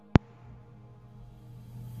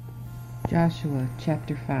Joshua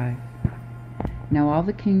chapter 5. Now all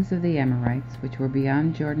the kings of the Amorites, which were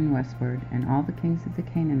beyond Jordan westward, and all the kings of the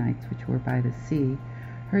Canaanites, which were by the sea,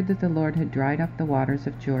 heard that the Lord had dried up the waters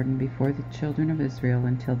of Jordan before the children of Israel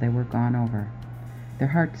until they were gone over. Their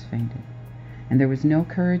hearts fainted, and there was no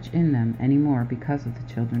courage in them any more because of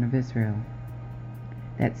the children of Israel.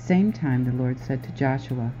 That same time the Lord said to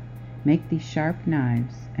Joshua, Make these sharp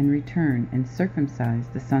knives, and return and circumcise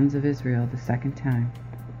the sons of Israel the second time.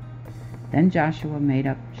 Then Joshua made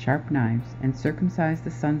up sharp knives, and circumcised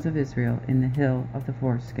the sons of Israel in the hill of the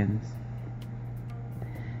foreskins.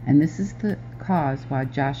 And this is the cause why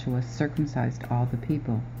Joshua circumcised all the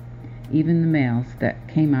people, even the males that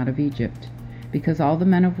came out of Egypt, because all the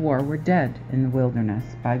men of war were dead in the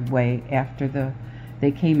wilderness by way after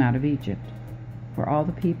they came out of Egypt. For all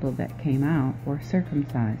the people that came out were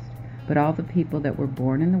circumcised, but all the people that were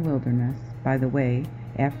born in the wilderness by the way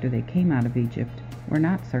after they came out of Egypt were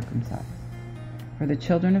not circumcised. For the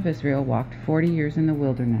children of Israel walked 40 years in the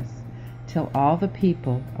wilderness, till all the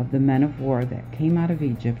people of the men of war that came out of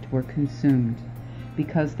Egypt were consumed,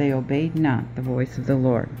 because they obeyed not the voice of the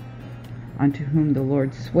Lord, unto whom the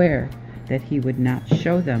Lord sware that he would not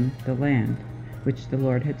show them the land which the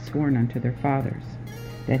Lord had sworn unto their fathers,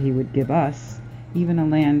 that he would give us, even a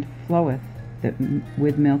land floweth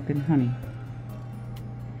with milk and honey.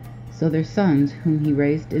 So their sons, whom he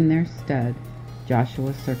raised in their stead,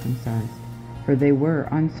 Joshua circumcised, for they were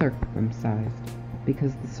uncircumcised,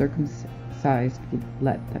 because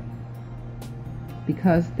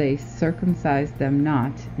they circumcised them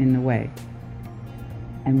not in the way.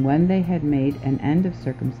 And when they had made an end of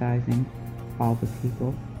circumcising all the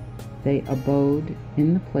people, they abode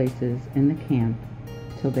in the places in the camp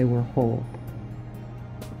till they were whole.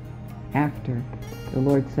 After, the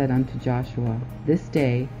Lord said unto Joshua, This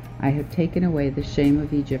day I have taken away the shame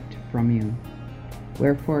of Egypt from you.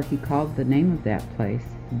 Wherefore he called the name of that place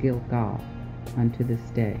Gilgal unto this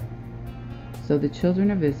day. So the children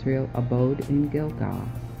of Israel abode in Gilgal,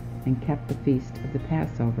 and kept the feast of the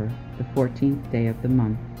Passover, the 14th day of the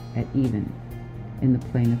month, at even, in the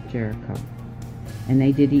plain of Jericho. And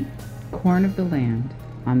they did eat corn of the land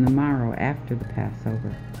on the morrow after the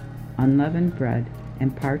Passover, unleavened bread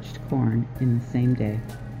and parched corn in the same day.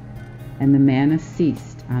 And the manna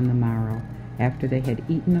ceased on the morrow after they had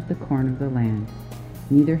eaten of the corn of the land.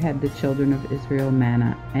 Neither had the children of Israel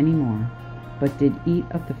manna any more, but did eat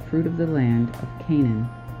of the fruit of the land of Canaan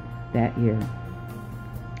that year.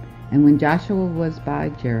 And when Joshua was by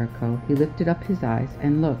Jericho, he lifted up his eyes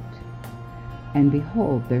and looked, and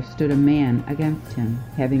behold, there stood a man against him,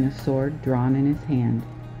 having a sword drawn in his hand.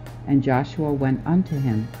 And Joshua went unto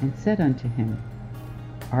him, and said unto him,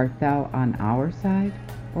 Art thou on our side,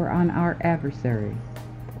 or on our adversaries'?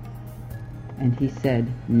 And he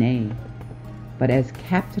said, Nay, but as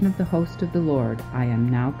captain of the host of the Lord I am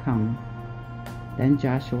now come. Then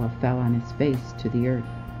Joshua fell on his face to the earth,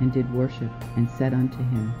 and did worship, and said unto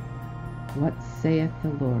him, What saith the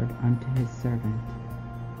Lord unto his servant?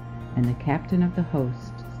 And the captain of the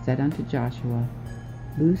host said unto Joshua,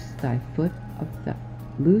 Loose thy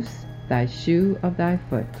shoe of thy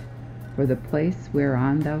foot, for the place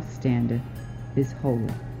whereon thou standest is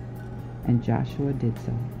holy. And Joshua did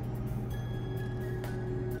so.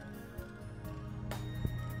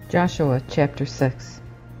 Joshua chapter 6.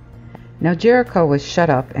 Now Jericho was shut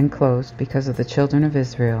up and closed because of the children of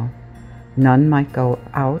Israel. None might go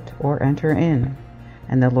out or enter in.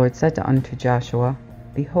 And the Lord said unto Joshua,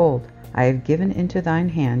 Behold, I have given into thine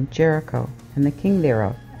hand Jericho, and the king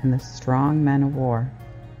thereof, and the strong men of war.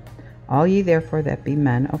 All ye therefore that be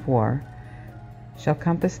men of war shall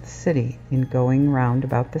compass the city in going round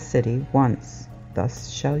about the city once. Thus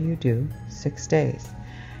shall you do 6 days.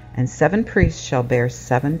 And 7 priests shall bear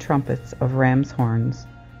 7 trumpets of ram's horns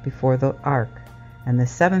before the ark. And the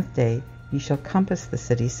 7th day ye shall compass the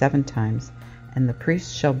city 7 times, and the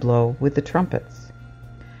priests shall blow with the trumpets.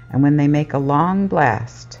 And when they make a long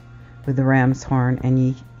blast with the ram's horn, and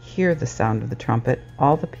ye hear the sound of the trumpet,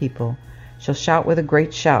 all the people shall shout with a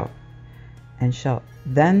great shout, and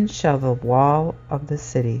then shall the wall of the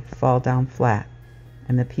city fall down flat,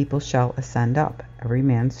 and the people shall ascend up, every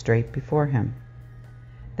man straight before him.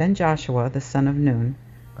 Then Joshua the son of Nun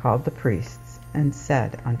called the priests, and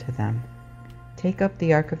said unto them, Take up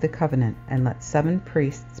the ark of the covenant, and let 7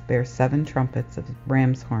 priests bear 7 trumpets of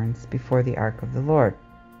ram's horns before the ark of the Lord.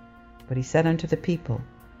 But he said unto the people,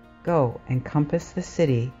 Go and compass the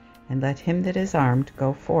city, and let him that is armed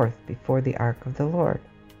go forth before the ark of the Lord.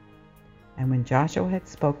 And when Joshua had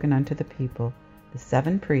spoken unto the people, the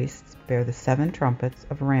 7 priests bare the 7 trumpets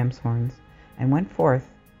of ram's horns, and went forth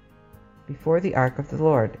before the ark of the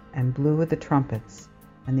Lord, and blew with the trumpets,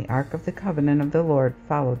 and the ark of the covenant of the Lord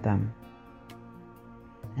followed them.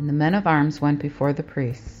 And the men of arms went before the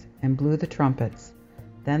priests, and blew the trumpets.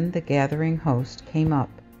 Then the gathering host came up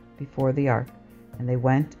before the ark, and they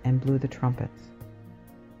went and blew the trumpets.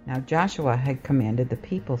 Now Joshua had commanded the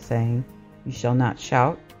people, saying, You shall not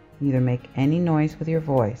shout, neither make any noise with your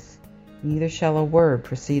voice, neither shall a word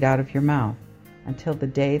proceed out of your mouth, until the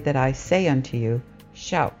day that I say unto you,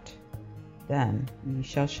 Shout. Then ye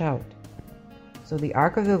shall shout. So the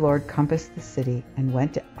ark of the Lord compassed the city, and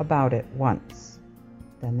went about it once.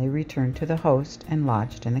 Then they returned to the host, and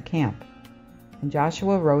lodged in the camp. And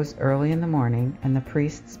Joshua rose early in the morning, and the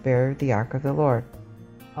priests bare the ark of the Lord.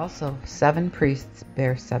 Also 7 priests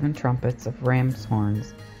bare 7 trumpets of ram's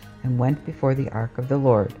horns, and went before the ark of the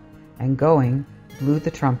Lord, and going blew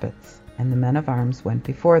the trumpets, and the men of arms went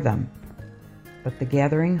before them. But the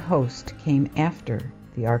gathering host came after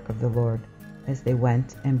the ark of the Lord, as they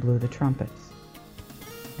went and blew the trumpets.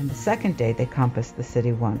 And the second day they compassed the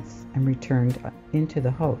city once, and returned into the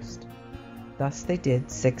host. Thus they did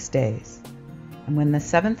 6 days. And when the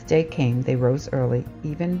 7th day came, they rose early,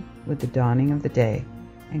 even with the dawning of the day,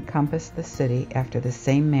 and compassed the city after the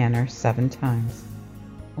same manner 7 times.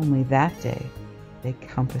 Only that day they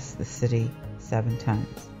compassed the city 7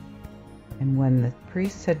 times. And when the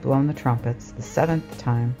priests had blown the trumpets the 7th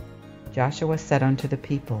time, Joshua said unto the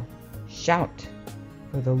people, Shout,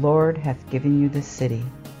 for the Lord hath given you this city.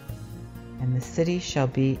 And the city shall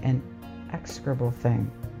be an execrable thing,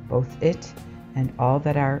 both it and all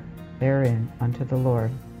that are therein unto the Lord.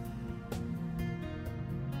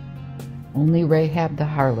 Only Rahab the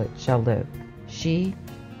harlot shall live, she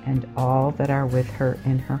and all that are with her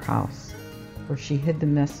in her house, for she hid the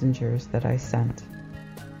messengers that I sent.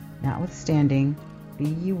 Notwithstanding, be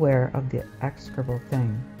ye ware of the execrable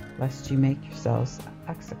thing, lest ye make yourselves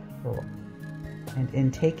execrable. And in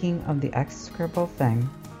taking of the execrable thing,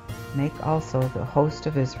 make also the host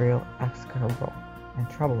of Israel execrable, and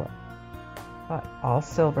trouble it. But all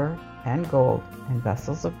silver and gold, and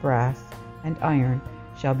vessels of brass and iron,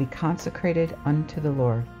 shall be consecrated unto the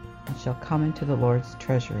Lord, and shall come into the Lord's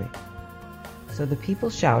treasury. So the people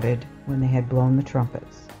shouted when they had blown the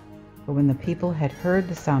trumpets. For when the people had heard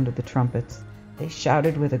the sound of the trumpets, they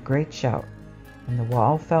shouted with a great shout, and the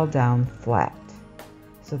wall fell down flat.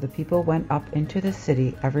 So the people went up into the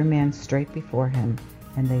city, every man straight before him,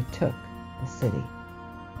 and they took the city.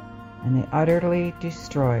 And they utterly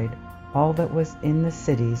destroyed all that was in the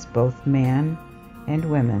cities, both man and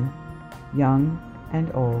women, young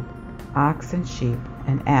and old, ox and sheep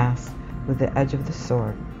and ass, with the edge of the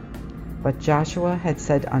sword. But Joshua had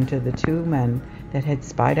said unto the 2 men that had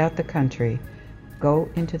spied out the country, Go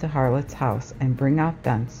into the harlot's house, and bring out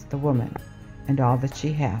thence the woman, and all that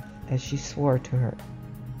she hath, as she swore to her.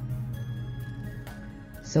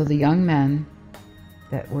 So the young men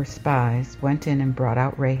that were spies went in and brought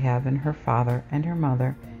out Rahab and her father and her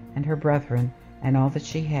mother and her brethren, and all that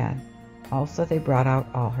she had. Also they brought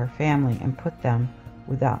out all her family, and put them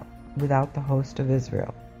without the host of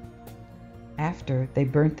Israel. After they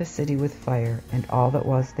burnt the city with fire, and all that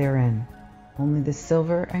was therein. Only the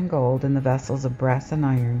silver and gold, and the vessels of brass and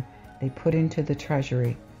iron, they put into the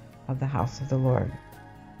treasury of the house of the Lord.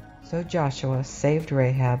 So Joshua saved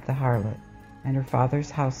Rahab the harlot, and her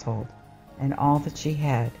father's household, and all that she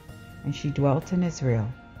had, and she dwelt in Israel,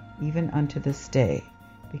 even unto this day,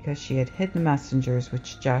 because she had hid the messengers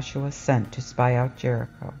which Joshua sent to spy out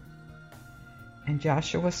Jericho. And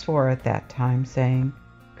Joshua swore at that time, saying,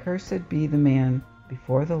 Cursed be the man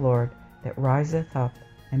before the Lord that riseth up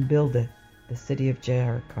and buildeth the city of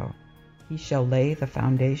Jericho. He shall lay the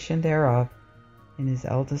foundation thereof in his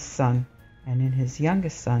eldest son, and in his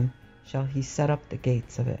youngest son shall he set up the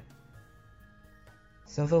gates of it.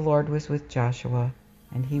 So the Lord was with Joshua,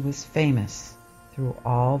 and he was famous through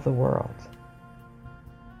all the world.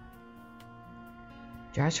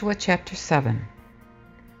 Joshua chapter 7.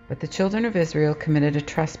 But the children of Israel committed a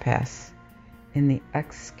trespass in the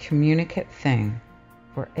excommunicate thing,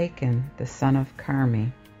 for Achan the son of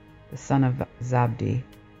Carmi, the son of Zabdi,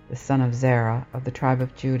 the son of Zerah, of the tribe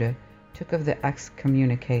of Judah, took of the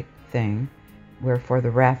excommunicate thing, wherefore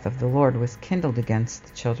the wrath of the Lord was kindled against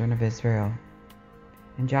the children of Israel.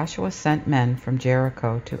 And Joshua sent men from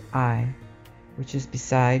Jericho to Ai, which is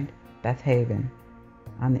beside Bethaven,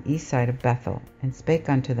 on the east side of Bethel, and spake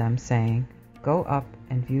unto them, saying, Go up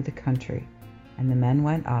and view the country. And the men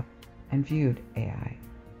went up and viewed Ai,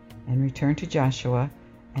 and returned to Joshua,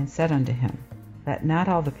 and said unto him, Let not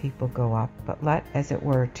all the people go up, but let as it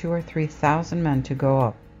were 2,000 or 3,000 men to go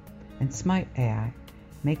up, and smite Ai.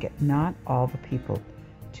 Make it not all the people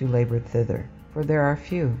to labor thither, for there are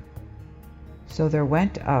few. So there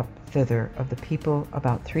went up thither of the people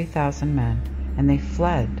about 3,000 men, and they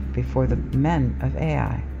fled before the men of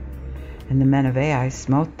Ai. And the men of Ai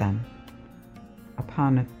smote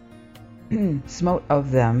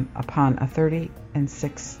of them upon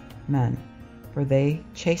 36 men, for they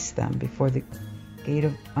chased them before the gate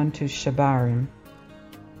unto Shebarim,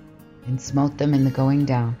 and smote them in the going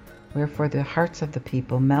down, wherefore the hearts of the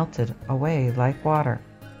people melted away like water.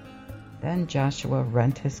 Then Joshua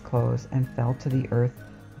rent his clothes, and fell to the earth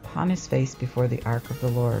upon his face before the ark of the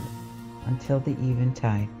Lord, until the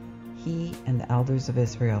eventide, he and the elders of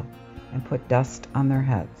Israel, and put dust on their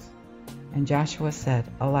heads. And Joshua said,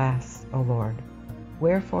 Alas, O Lord,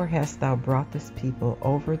 wherefore hast thou brought this people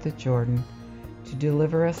over the Jordan, to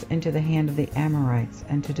deliver us into the hand of the Amorites,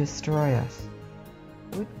 and to destroy us?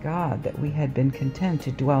 Would God that we had been content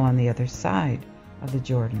to dwell on the other side of the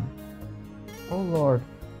Jordan. O Lord,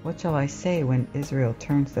 what shall I say when Israel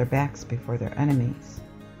turns their backs before their enemies?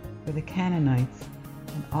 For the Canaanites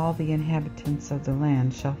and all the inhabitants of the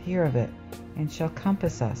land shall hear of it, and shall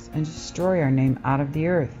compass us, and destroy our name out of the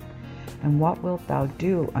earth. And what wilt thou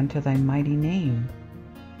do unto thy mighty name?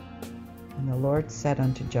 And the Lord said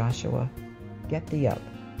unto Joshua, Get thee up,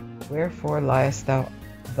 wherefore liest thou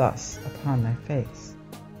thus upon thy face?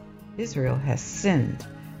 Israel has sinned,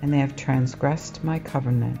 and they have transgressed my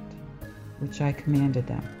covenant, which I commanded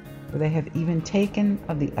them. For they have even taken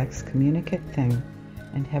of the excommunicate thing,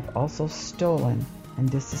 and have also stolen, and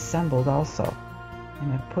disassembled also,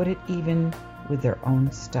 and have put it even with their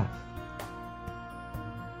own stuff.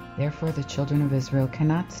 Therefore the children of Israel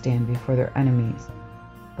cannot stand before their enemies,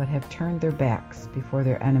 but have turned their backs before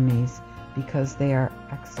their enemies, because they are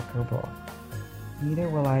execrable. Neither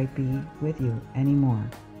will I be with you any more,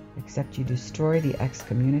 except you destroy the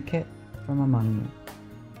excommunicate from among you.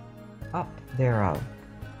 Up thereof,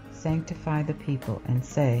 sanctify the people, and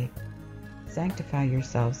say, Sanctify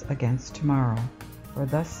yourselves against tomorrow. For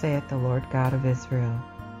thus saith the Lord God of Israel,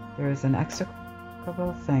 There is an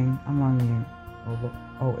execrable thing among you,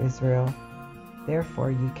 O Israel.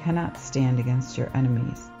 Therefore you cannot stand against your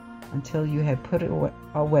enemies, until you have put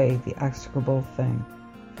away the execrable thing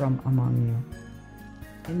from among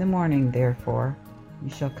you. In the morning, therefore, you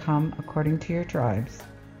shall come according to your tribes,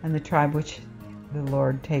 and the tribe which the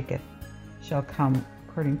Lord taketh shall come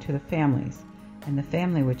according to the families, and the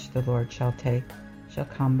family which the Lord shall take shall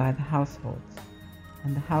come by the households,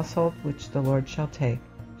 and the household which the Lord shall take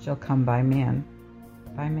shall come by man,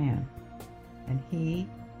 and he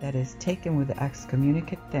that is taken with the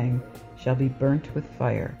excommunicate thing shall be burnt with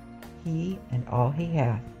fire, he and all he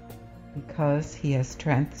hath, because he has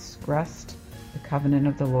transgressed the covenant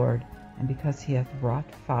of the Lord, and because he hath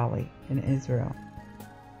wrought folly in Israel.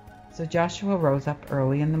 So Joshua rose up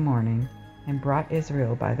early in the morning, and brought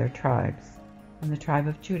Israel by their tribes. And the tribe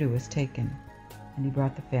of Judah was taken. And he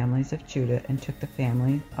brought the families of Judah, and took the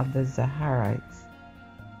family of the Zaharites.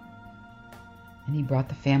 And he brought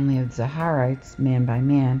the family of Zaharites man by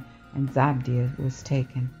man, and Zabdi was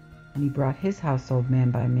taken. And he brought his household man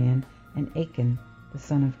by man, and Achan, the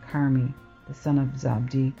son of Carmi, the son of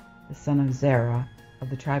Zabdi, the son of Zerah, of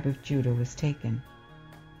the tribe of Judah, was taken.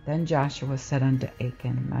 Then Joshua said unto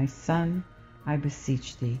Achan, My son, I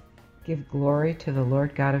beseech thee, give glory to the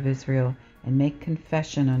Lord God of Israel, and make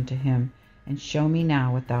confession unto him, and show me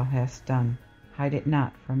now what thou hast done. Hide it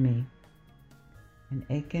not from me. And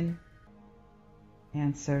Achan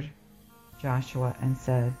answered Joshua and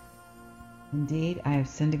said, Indeed, I have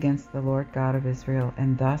sinned against the Lord God of Israel,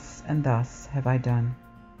 and thus have I done.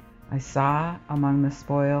 I saw among the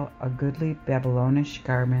spoil a goodly Babylonish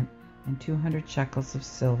garment, and 200 shekels of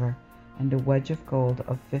silver, and a wedge of gold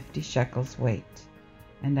of 50 shekels weight.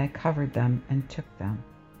 And I covered them, and took them.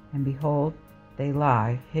 And behold, they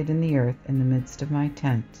lie hid in the earth in the midst of my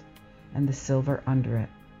tent, and the silver under it.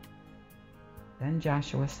 Then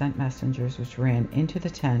Joshua sent messengers which ran into the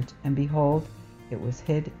tent, and behold, it was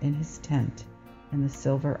hid in his tent, and the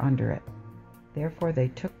silver under it. Therefore they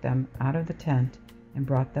took them out of the tent, and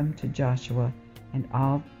brought them to Joshua, and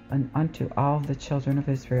unto all the children of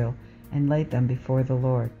Israel, and laid them before the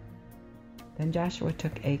Lord. Then Joshua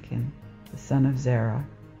took Achan, the son of Zerah,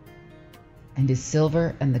 and his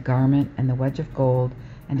silver, and the garment, and the wedge of gold,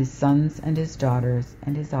 and his sons, and his daughters,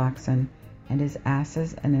 and his oxen, and his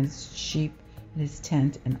asses, and his sheep, and his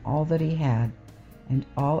tent, and all that he had, and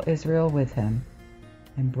all Israel with him,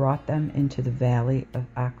 and brought them into the valley of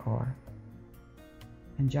Achor.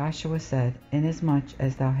 And Joshua said, Inasmuch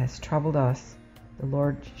as thou hast troubled us, the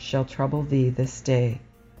Lord shall trouble thee this day.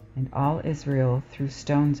 And all Israel threw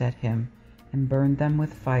stones at him, and burned them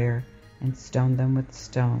with fire, and stoned them with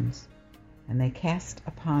stones. And they cast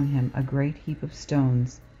upon him a great heap of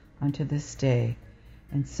stones, unto this day,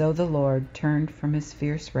 and so the Lord turned from his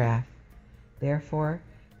fierce wrath. Therefore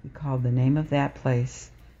he called the name of that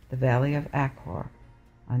place the Valley of Achor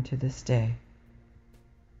unto this day.